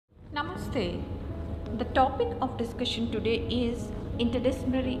Namaste. The topic of discussion today is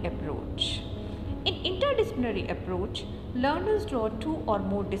interdisciplinary approach. In interdisciplinary approach, learners draw two or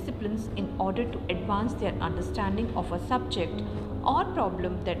more disciplines in order to advance their understanding of a subject or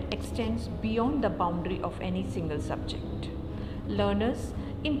problem that extends beyond the boundary of any single subject. Learners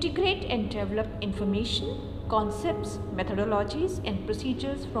integrate and develop information, concepts, methodologies, and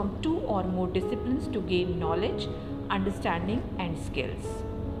procedures from two or more disciplines to gain knowledge, understanding, and skills.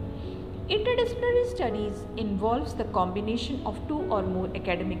 Interdisciplinary studies involves the combination of two or more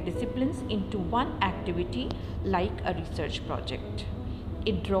academic disciplines into one activity like a research project.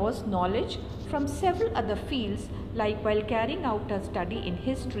 It draws knowledge from several other fields, like while carrying out a study in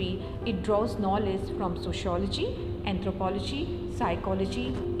history, it draws knowledge from sociology, anthropology,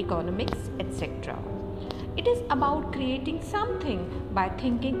 psychology, economics, etc. It is about creating something by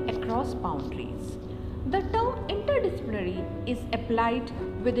thinking across boundaries. The term interdisciplinary is applied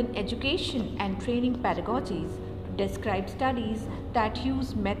within education and training pedagogies to describe studies that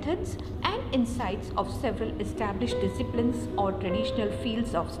use methods and insights of several established disciplines or traditional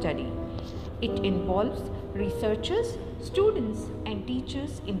fields of study. It involves researchers, students, and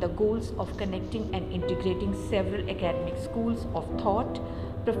teachers in the goals of connecting and integrating several academic schools of thought,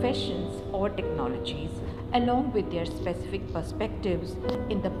 professions, or technologies, along with their specific perspectives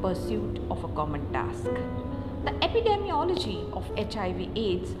in the pursuit of a common task. The epidemiology of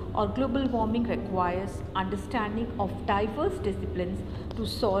HIV/AIDS or global warming requires understanding of diverse disciplines to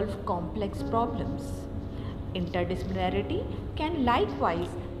solve complex problems. Interdisciplinarity can likewise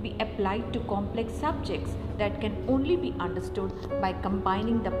be applied to complex subjects that can only be understood by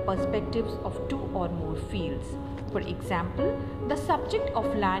combining the perspectives of two or more fields. For example, the subject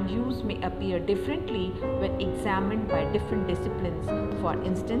of land use may appear differently when examined by different disciplines, for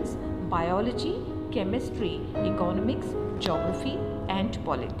instance, biology, chemistry, economics, geography, and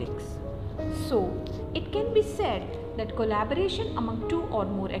politics. So, it can be said that collaboration among two or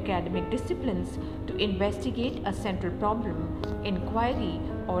more academic disciplines to investigate a central problem, inquiry,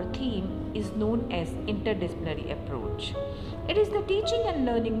 or theme is known as interdisciplinary approach. It is the teaching and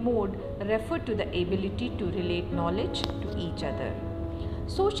learning mode referred to the ability to relate knowledge to each other.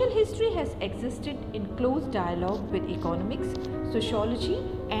 Social history has existed in close dialogue with economics, sociology,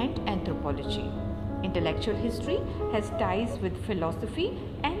 and anthropology. Intellectual history has ties with philosophy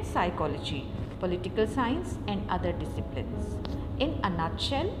and psychology, political science, and other disciplines. In a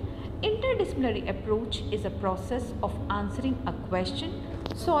nutshell, interdisciplinary approach is a process of answering a question,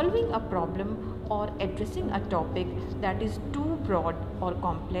 solving a problem, or addressing a topic that is too broad or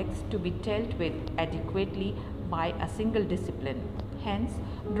complex to be dealt with adequately by a single discipline. Hence,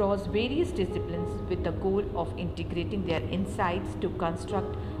 draws various disciplines with the goal of integrating their insights to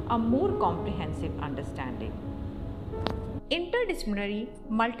construct a more comprehensive understanding. Interdisciplinary,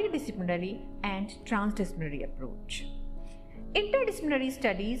 multidisciplinary, and transdisciplinary approach. Interdisciplinary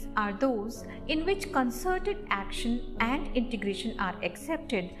studies are those in which concerted action and integration are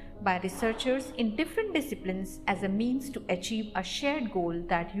accepted by researchers in different disciplines as a means to achieve a shared goal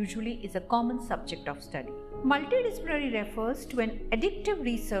that usually is a common subject of study. Multidisciplinary refers to an additive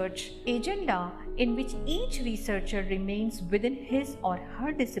research agenda in which each researcher remains within his or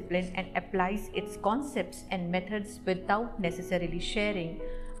her discipline and applies its concepts and methods without necessarily sharing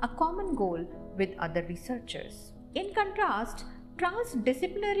a common goal with other researchers. In contrast,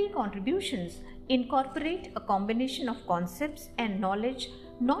 transdisciplinary contributions incorporate a combination of concepts and knowledge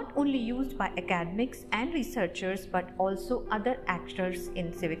not only used by academics and researchers but also other actors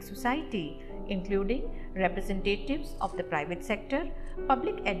in civic society, including representatives of the private sector,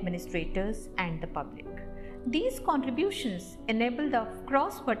 public administrators, and the public. These contributions enable the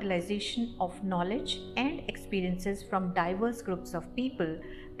cross-fertilization of knowledge and experiences from diverse groups of people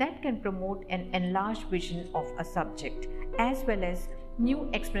that can promote an enlarged vision of a subject as well as new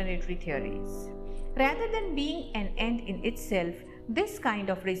explanatory theories. Rather than being an end in itself, this kind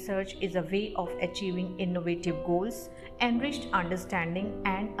of research is a way of achieving innovative goals, enriched understanding,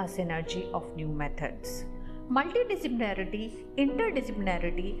 and a synergy of new methods. Multidisciplinarity,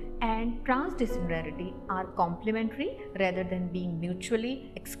 interdisciplinarity, and transdisciplinarity are complementary rather than being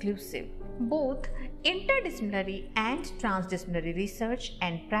mutually exclusive. Both interdisciplinary and transdisciplinary research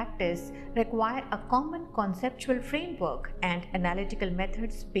and practice require a common conceptual framework and analytical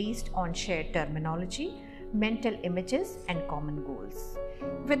methods based on shared terminology, mental images, and common goals.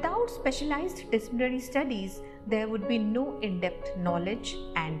 Without specialized disciplinary studies, there would be no in-depth knowledge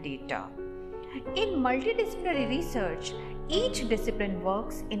and data. In multidisciplinary research, each discipline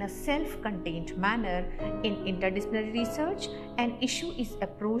works in a self-contained manner. In interdisciplinary research, an issue is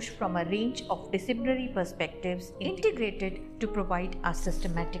approached from a range of disciplinary perspectives integrated to provide a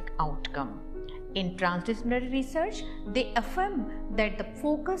systematic outcome. In transdisciplinary research, they affirm that the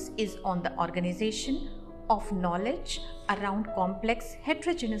focus is on the organization of knowledge around complex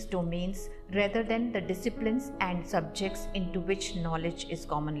heterogeneous domains rather than the disciplines and subjects into which knowledge is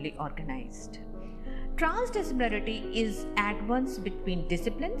commonly organized. Transdisciplinarity is at once between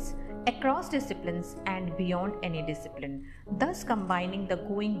disciplines, across disciplines and beyond any discipline, thus combining the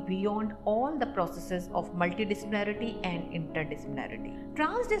going beyond all the processes of multidisciplinarity and interdisciplinarity.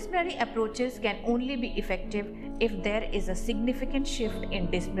 Transdisciplinary approaches can only be effective if there is a significant shift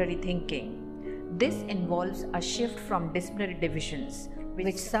in disciplinary thinking. This involves a shift from disciplinary divisions,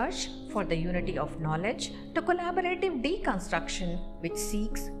 which search for the unity of knowledge, to collaborative deconstruction, which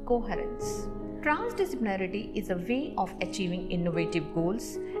seeks coherence. Transdisciplinarity is a way of achieving innovative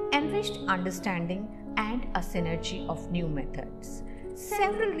goals, enriched understanding, and a synergy of new methods.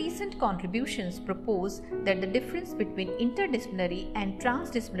 Several recent contributions propose that the difference between interdisciplinary and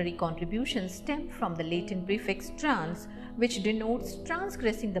transdisciplinary contributions stem from the Latin prefix trans, which denotes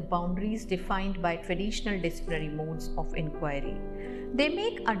transgressing the boundaries defined by traditional disciplinary modes of inquiry. They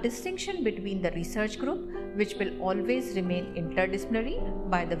make a distinction between the research group, which will always remain interdisciplinary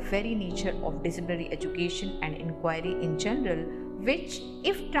by the very nature of disciplinary education and inquiry in general, which,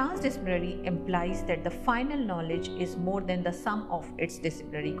 if transdisciplinary, implies that the final knowledge is more than the sum of its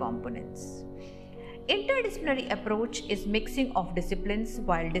disciplinary components. Interdisciplinary approach is mixing of disciplines,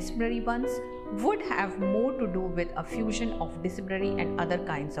 while disciplinary ones would have more to do with a fusion of disciplinary and other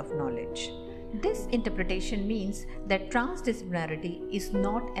kinds of knowledge. This interpretation means that transdisciplinarity is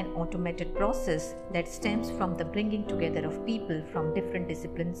not an automated process that stems from the bringing together of people from different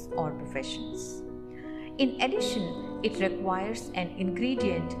disciplines or professions. In addition, it requires an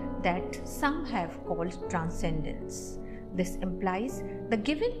ingredient that some have called transcendence. This implies the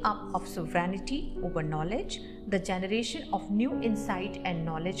giving up of sovereignty over knowledge, the generation of new insight and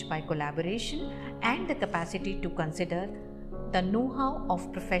knowledge by collaboration, and the capacity to consider the know-how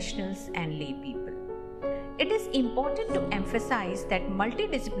of professionals and lay people. It is important to emphasize that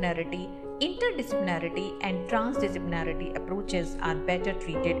multidisciplinarity, interdisciplinarity, and transdisciplinarity approaches are better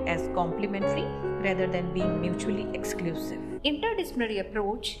treated as complementary rather than being mutually exclusive. Interdisciplinary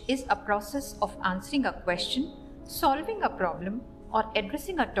approach is a process of answering a question, solving a problem, or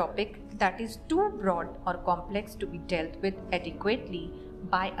addressing a topic that is too broad or complex to be dealt with adequately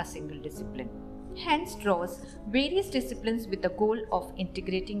by a single discipline. Hence draws various disciplines with the goal of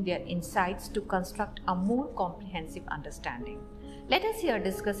integrating their insights to construct a more comprehensive understanding. Let us here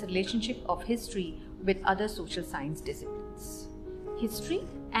discuss relationship of history with other social science disciplines. History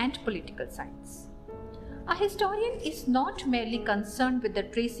and political science. A historian is not merely concerned with the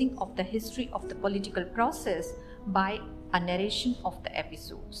tracing of the history of the political process by a narration of the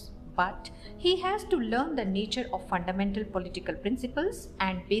episodes, but he has to learn the nature of fundamental political principles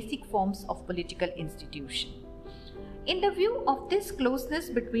and basic forms of political institution. In the view of this closeness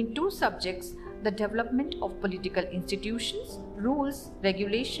between two subjects, the development of political institutions, rules,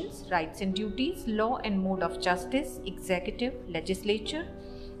 regulations, rights and duties, law and mode of justice, executive, legislature,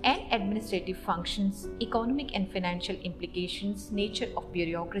 and administrative functions, economic and financial implications, nature of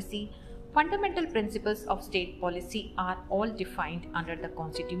bureaucracy, fundamental principles of state policy are all defined under the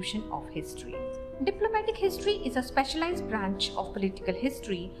constitution of history. Diplomatic history is a specialized branch of political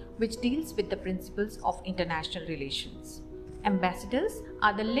history which deals with the principles of international relations. Ambassadors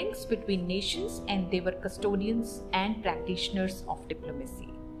are the links between nations, and they were custodians and practitioners of diplomacy.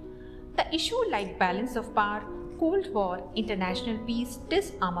 The issue like balance of power, Cold War, international peace,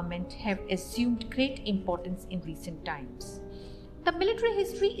 disarmament have assumed great importance in recent times. The military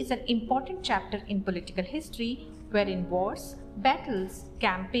history is an important chapter in political history wherein wars, battles,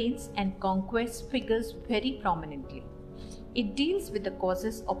 campaigns and conquests figures very prominently. It deals with the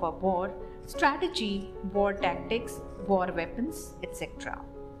causes of a war, strategy, war tactics, war weapons, etc.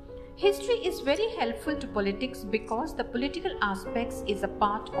 History is very helpful to politics because the political aspects is a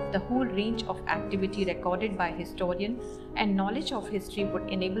part of the whole range of activity recorded by historian, and knowledge of history would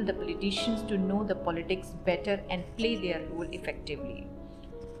enable the politicians to know the politics better and play their role effectively.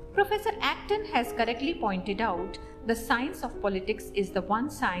 Professor Acton has correctly pointed out the science of politics is the one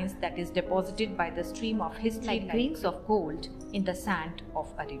science that is deposited by the stream of history like grains of gold in the sand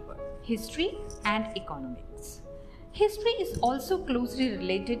of a river. History and economics. History is also closely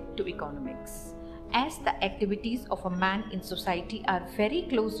related to economics. As the activities of a man in society are very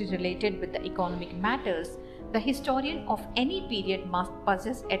closely related with the economic matters, the historian of any period must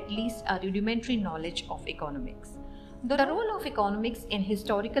possess at least a rudimentary knowledge of economics. The role of economics in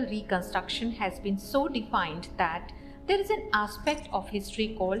historical reconstruction has been so defined that there is an aspect of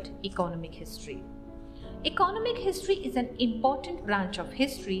history called economic history. Economic history is an important branch of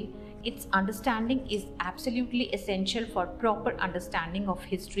history. Its understanding is absolutely essential for proper understanding of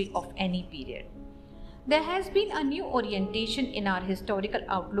history of any period. There has been a new orientation in our historical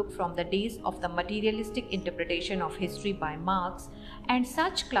outlook from the days of the materialistic interpretation of history by Marx, and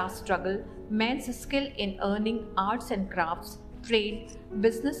such class struggle, men's skill in earning, arts and crafts, trade,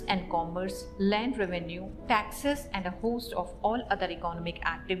 business and commerce, land revenue, taxes and a host of all other economic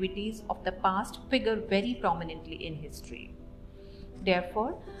activities of the past figure very prominently in history.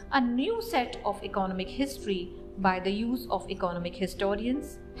 Therefore, a new set of economic history by the use of economic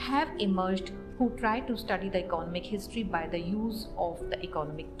historians have emerged who try to study the economic history by the use of the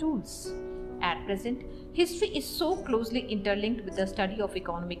economic tools. At present, history is so closely interlinked with the study of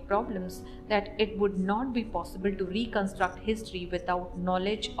economic problems that it would not be possible to reconstruct history without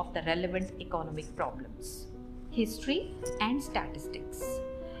knowledge of the relevant economic problems. History and statistics.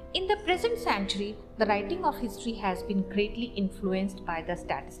 In the present century, the writing of history has been greatly influenced by the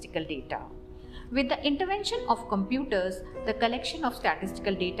statistical data. With the intervention of computers, the collection of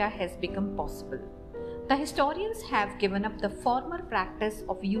statistical data has become possible. The historians have given up the former practice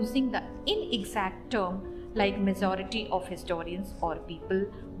of using the inexact term like majority of historians or people,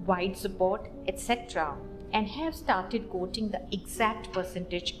 wide support, etc., and have started quoting the exact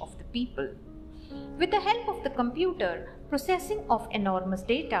percentage of the people. With the help of the computer, processing of enormous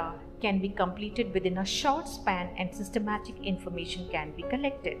data can be completed within a short span and systematic information can be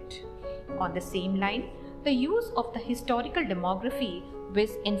collected. On the same line, the use of the historical demography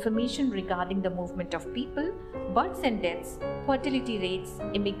with information regarding the movement of people, births and deaths, fertility rates,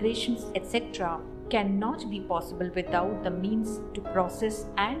 immigrations, etc. cannot be possible without the means to process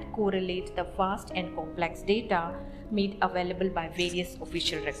and correlate the vast and complex data made available by various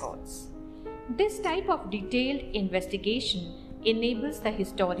official records. This type of detailed investigation enables the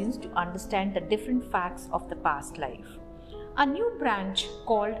historians to understand the different facts of the past life. A new branch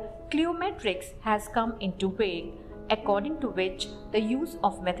called cliometrics has come into being, according to which the use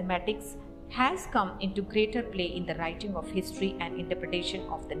of mathematics has come into greater play in the writing of history and interpretation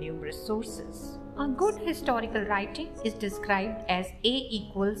of the numerous sources. A good historical writing is described as A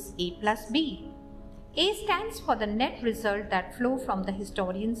equals A plus B. A stands for the net result that flow from the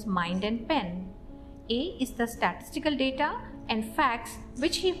historian's mind and pen. A is the statistical data and facts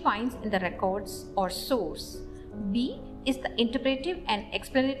which he finds in the records or source. B is the interpretive and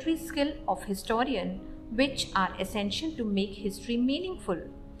explanatory skill of historian, which are essential to make history meaningful.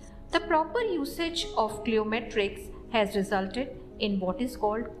 The proper usage of cliometrics has resulted in what is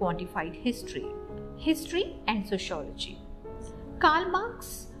called quantified history. History and sociology. Karl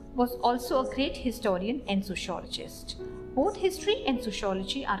Marx was also a great historian and sociologist. Both history and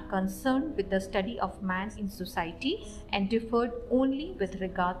sociology are concerned with the study of man in society and differed only with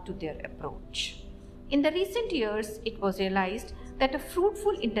regard to their approach. In the recent years, it was realized that a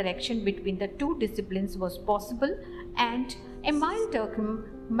fruitful interaction between the two disciplines was possible, and Emile Durkheim,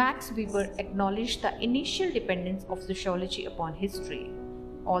 Max Weber acknowledged the initial dependence of sociology upon history,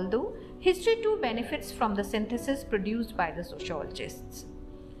 although history too benefits from the synthesis produced by the sociologists.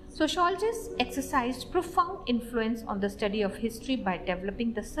 Sociologists exercised profound influence on the study of history by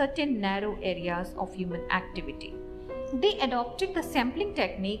developing the certain narrow areas of human activity. They adopted the sampling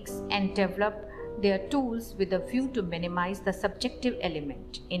techniques and developed their tools with a view to minimize the subjective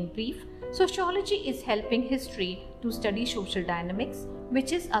element. In brief, sociology is helping history to study social dynamics,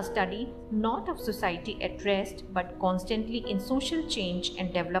 which is a study not of society at rest but constantly in social change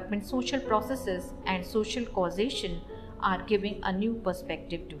and development. Social processes and social causation are giving a new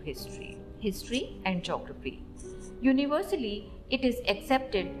perspective to history. History and geography. Universally, it is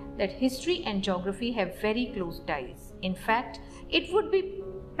accepted that history and geography have very close ties. In fact, it would be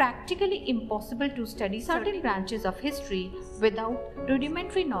practically impossible to study certain branches of history without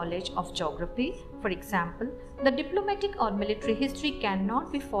rudimentary knowledge of geography. For example, the diplomatic or military history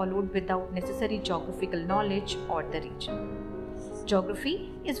cannot be followed without necessary geographical knowledge or the region.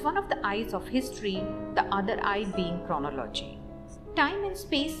 Geography is one of the eyes of history, the other eye being chronology. Time and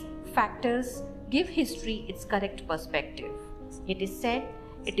space factors give history its correct perspective. It is said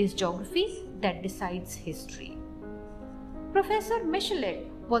it is geography that decides history. Professor Michelet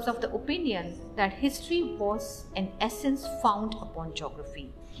was of the opinion that history was an essence found upon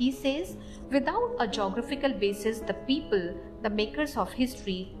geography. He says, without a geographical basis, the people, the makers of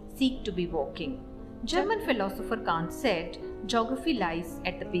history, seek to be walking. German philosopher Kant said, geography lies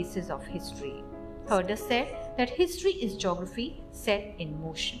at the basis of history. Herder said that history is geography set in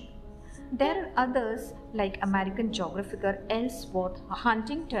motion. There are others like American geographer Ellsworth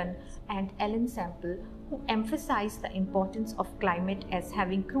Huntington and Ellen Semple who emphasize the importance of climate as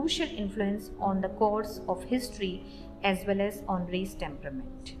having crucial influence on the course of history as well as on race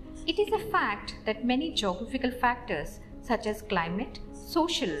temperament. It is a fact that many geographical factors such as climate,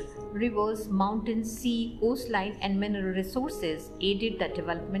 social, rivers, mountains, sea, coastline and mineral resources aided the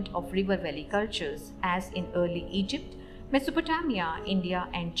development of river valley cultures as in early Egypt, Mesopotamia, India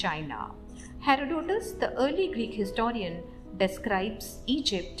and China. Herodotus, the early Greek historian, describes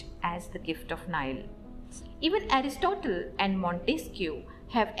Egypt as the gift of Nile. Even Aristotle and Montesquieu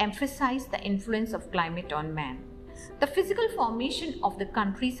have emphasized the influence of climate on man. The physical formation of the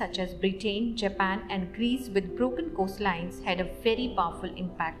countries such as Britain, Japan and Greece with broken coastlines had a very powerful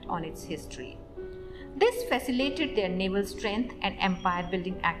impact on its history. This facilitated their naval strength and empire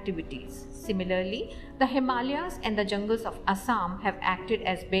building activities. Similarly, the Himalayas and the jungles of Assam have acted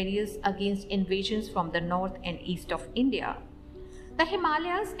as barriers against invasions from the north and east of India. The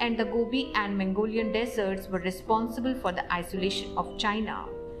Himalayas and the Gobi and Mongolian deserts were responsible for the isolation of China.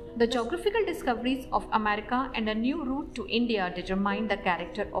 The geographical discoveries of America and a new route to India determined the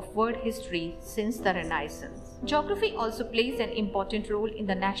character of world history since the Renaissance. Geography also plays an important role in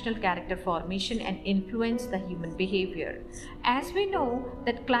the national character formation and influence the human behavior. As we know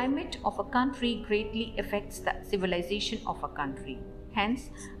that climate of a country greatly affects the civilization of a country. Hence,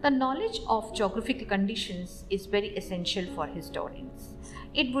 the knowledge of geographical conditions is very essential for historians.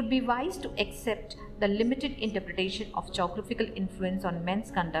 It would be wise to accept the limited interpretation of geographical influence on men's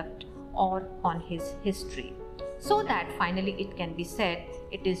conduct or on his history, so that finally it can be said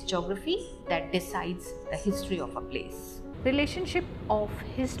it is geography that decides the history of a place. Relationship of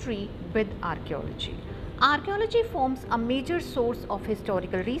history with archaeology. Archaeology forms a major source of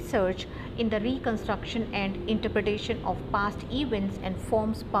historical research in the reconstruction and interpretation of past events and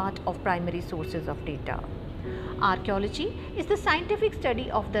forms part of primary sources of data. Archaeology is the scientific study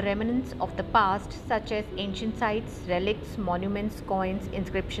of the remnants of the past such as ancient sites, relics, monuments, coins,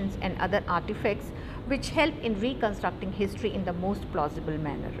 inscriptions and other artifacts which help in reconstructing history in the most plausible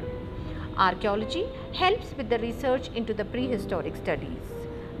manner. Archaeology helps with the research into the prehistoric studies.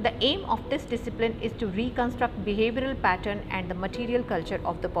 The aim of this discipline is to reconstruct behavioral pattern and the material culture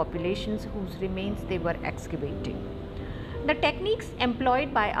of the populations whose remains they were excavating. The techniques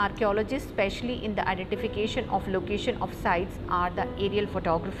employed by archaeologists, especially in the identification of location of sites, are the aerial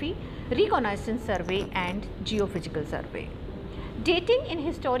photography, reconnaissance survey and geophysical survey. Dating in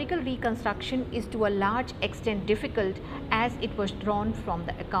historical reconstruction is to a large extent difficult as it was drawn from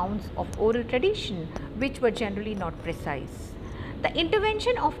the accounts of oral tradition which were generally not precise. The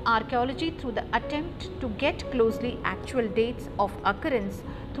intervention of archaeology through the attempt to get closely actual dates of occurrence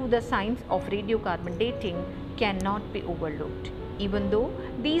through the science of radiocarbon dating cannot be overlooked. Even though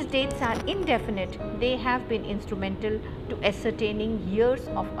these dates are indefinite, they have been instrumental to ascertaining years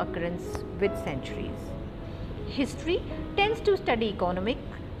of occurrence with centuries. History tends to study economic,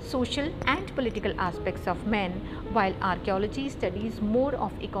 social and political aspects of men, while archaeology studies more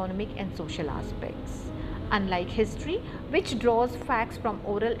of economic and social aspects. Unlike history, which draws facts from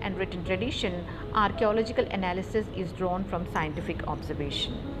oral and written tradition, archaeological analysis is drawn from scientific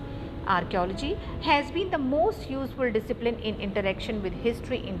observation. Archaeology has been the most useful discipline in interaction with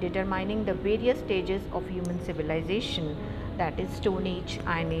history in determining the various stages of human civilization, that is Stone Age,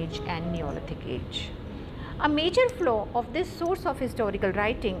 Iron Age and Neolithic Age. A major flaw of this source of historical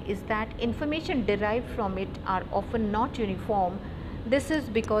writing is that information derived from it are often not uniform. This is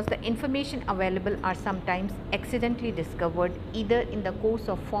because the information available are sometimes accidentally discovered either in the course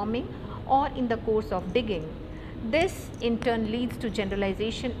of farming or in the course of digging. This in turn leads to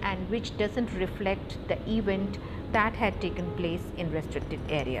generalization and which doesn't reflect the event that had taken place in restricted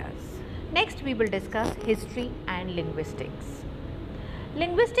areas. Next we will discuss history and linguistics.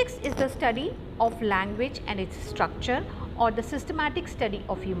 Linguistics is the study of language and its structure or the systematic study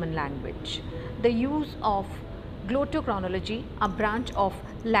of human language. The use of glottochronology, a branch of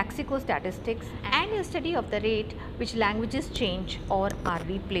lexicostatistics, and a study of the rate which languages change or are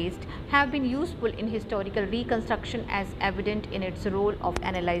replaced have been useful in historical reconstruction as evident in its role of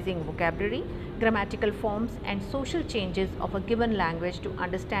analyzing vocabulary, grammatical forms and social changes of a given language to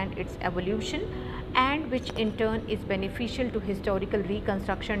understand its evolution, and which in turn is beneficial to historical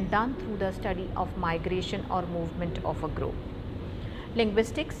reconstruction done through the study of migration or movement of a group.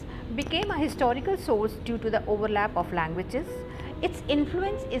 Linguistics became a historical source due to the overlap of languages. Its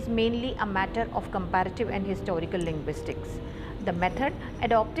influence is mainly a matter of comparative and historical linguistics. The method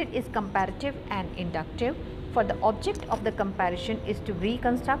adopted is comparative and inductive. for the object of the comparison is to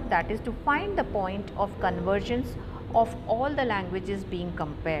reconstruct, that is to find the point of convergence of all the languages being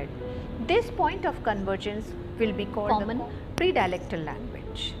compared. This point of convergence will be called common predialectal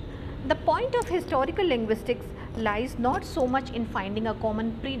language. The point of historical linguistics lies not so much in finding a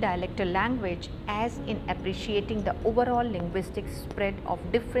common predialectal language as in appreciating the overall linguistic spread of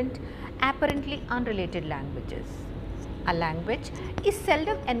different apparently unrelated languages. A language is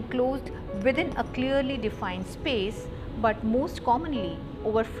seldom enclosed within a clearly defined space, but most commonly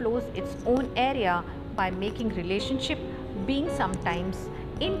overflows its own area by making relationship being sometimes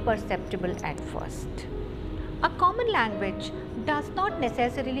imperceptible at first. A common language does not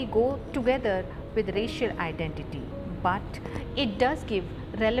necessarily go together with racial identity, but it does give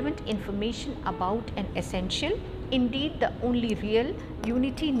relevant information about an essential, indeed the only real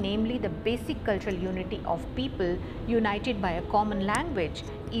unity, namely the basic cultural unity of people united by a common language,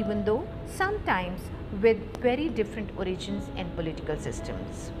 even though sometimes with very different origins and political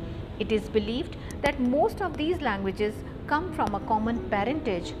systems. It is believed that most of these languages come from a common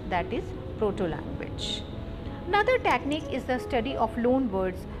parentage, that is proto-language. Another technique is the study of loan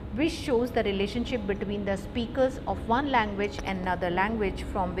words, which shows the relationship between the speakers of one language and another language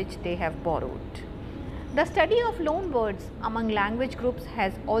from which they have borrowed. The study of loan words among language groups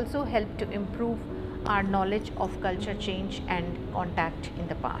has also helped to improve our knowledge of culture change and contact in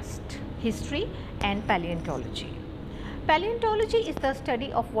the past. History and paleontology. Paleontology is the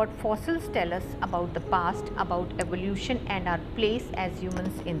study of what fossils tell us about the past, about evolution and our place as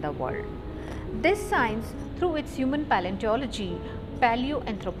humans in the world. This science, through its human paleontology,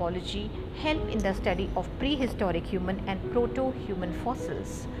 paleoanthropology, help in the study of prehistoric human and proto-human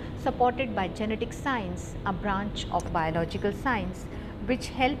fossils, supported by genetic science, a branch of biological science which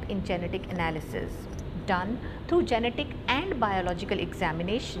help in genetic analysis, done through genetic and biological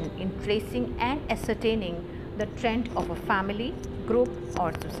examination in tracing and ascertaining the trend of a family, group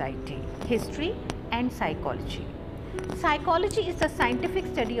or society. History and psychology. Psychology is the scientific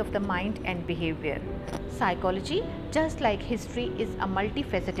study of the mind and behavior. Psychology, just like history, is a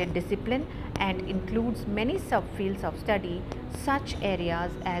multifaceted discipline and includes many subfields of study, such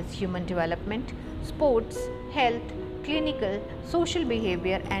areas as human development, sports, health, clinical, social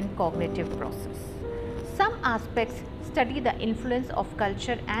behavior and cognitive process. Some aspects study the influence of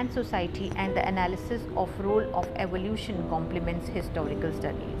culture and society, and the analysis of role of evolution complements historical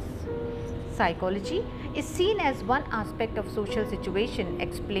studies. Psychology is seen as one aspect of social situation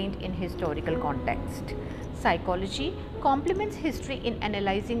explained in historical context. Psychology complements history in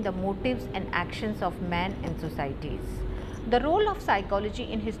analyzing the motives and actions of man and societies. The role of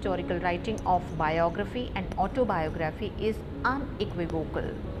psychology in historical writing of biography and autobiography is unequivocal.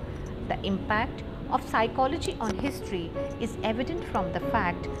 The impact of psychology on history is evident from the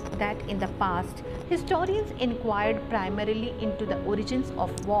fact that in the past, historians inquired primarily into the origins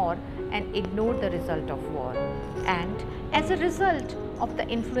of war and ignored the result of war. And as a result of the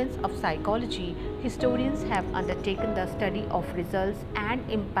influence of psychology, historians have undertaken the study of results and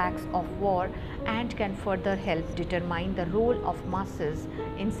impacts of war and can further help determine the role of masses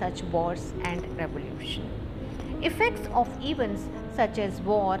in such wars and revolution. Effects of events such as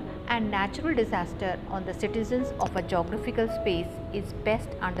war and natural disaster on the citizens of a geographical space is best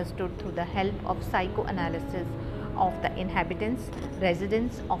understood through the help of psychoanalysis of the inhabitants,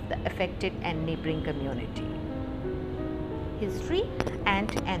 residents of the affected and neighboring community. History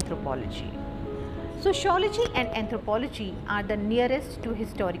and anthropology. Sociology and anthropology are the nearest to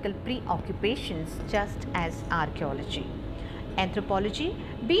historical preoccupations, just as archaeology. Anthropology,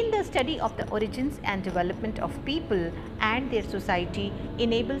 being the study of the origins and development of people and their society,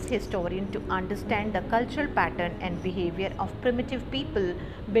 enables historians to understand the cultural pattern and behavior of primitive people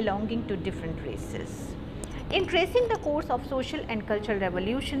belonging to different races. In tracing the course of social and cultural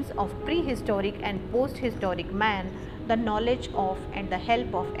revolutions of prehistoric and post-historic man, the knowledge of and the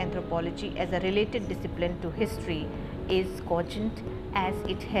help of anthropology as a related discipline to history is cogent, as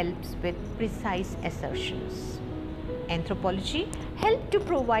it helps with precise assertions. Anthropology helped to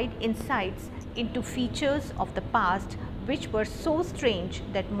provide insights into features of the past which were so strange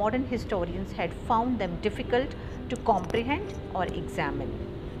that modern historians had found them difficult to comprehend or examine.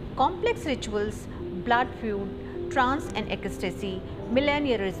 Complex rituals, blood feud, trance and ecstasy,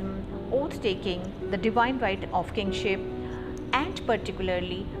 millenarism, oath-taking, the divine right of kingship, and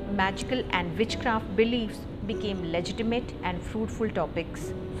particularly magical and witchcraft beliefs became legitimate and fruitful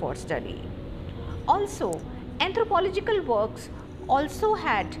topics for study. Also, anthropological works also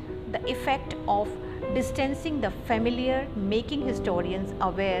had the effect of distancing the familiar, making historians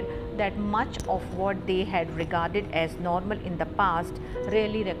aware that much of what they had regarded as normal in the past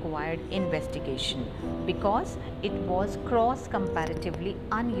really required investigation because it was cross-comparatively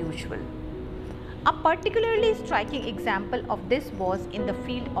unusual. A particularly striking example of this was in the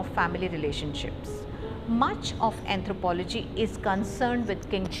field of family relationships. Much of anthropology is concerned with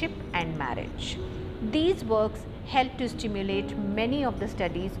kingship and marriage. These works help to stimulate many of the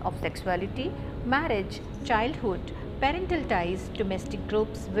studies of sexuality, marriage, childhood, parental ties, domestic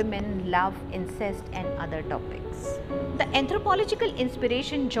groups, women, love, incest, and other topics. The anthropological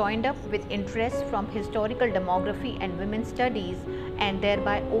inspiration joined up with interest from historical demography and women's studies and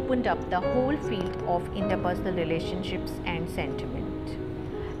thereby opened up the whole field of interpersonal relationships and sentiment.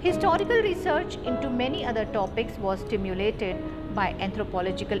 Historical research into many other topics was stimulated by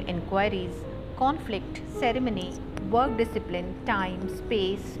anthropological inquiries, conflict, ceremony, work discipline, time,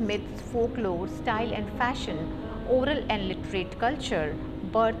 space, myths, folklore, style and fashion, oral and literate culture,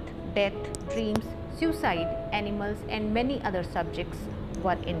 birth, death, dreams, suicide, animals, and many other subjects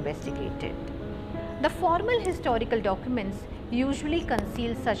were investigated. The formal historical documents usually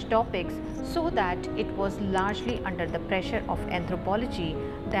conceal such topics so that it was largely under the pressure of anthropology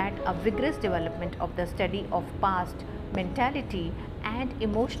that a vigorous development of the study of past, mentality, and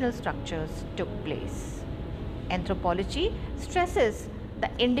emotional structures took place. Anthropology stresses the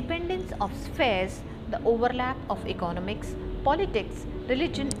independence of spheres, the overlap of economics, politics,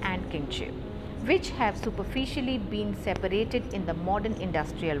 religion, and kingship, which have superficially been separated in the modern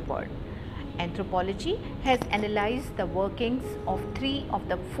industrial world. Anthropology has analyzed the workings of three of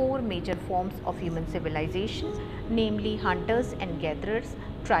the four major forms of human civilization, namely hunters and gatherers,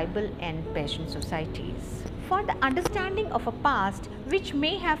 tribal and peasant societies. For the understanding of a past which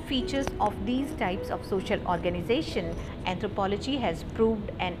may have features of these types of social organization, anthropology has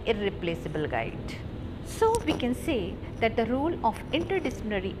proved an irreplaceable guide. So we can say that the role of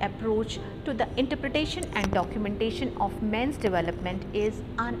interdisciplinary approach to the interpretation and documentation of men's development is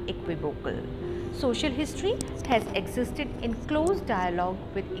unequivocal. Social history has existed in close dialogue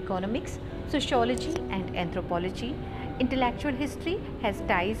with economics, sociology and anthropology. Intellectual history has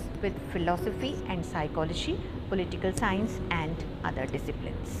ties with philosophy and psychology, political science and other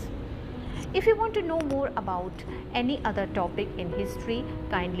disciplines. If you want to know more about any other topic in history,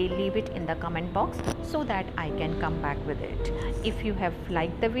 kindly leave it in the comment box so that I can come back with it. If you have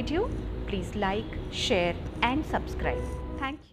liked the video, please like, share and subscribe. Thank you.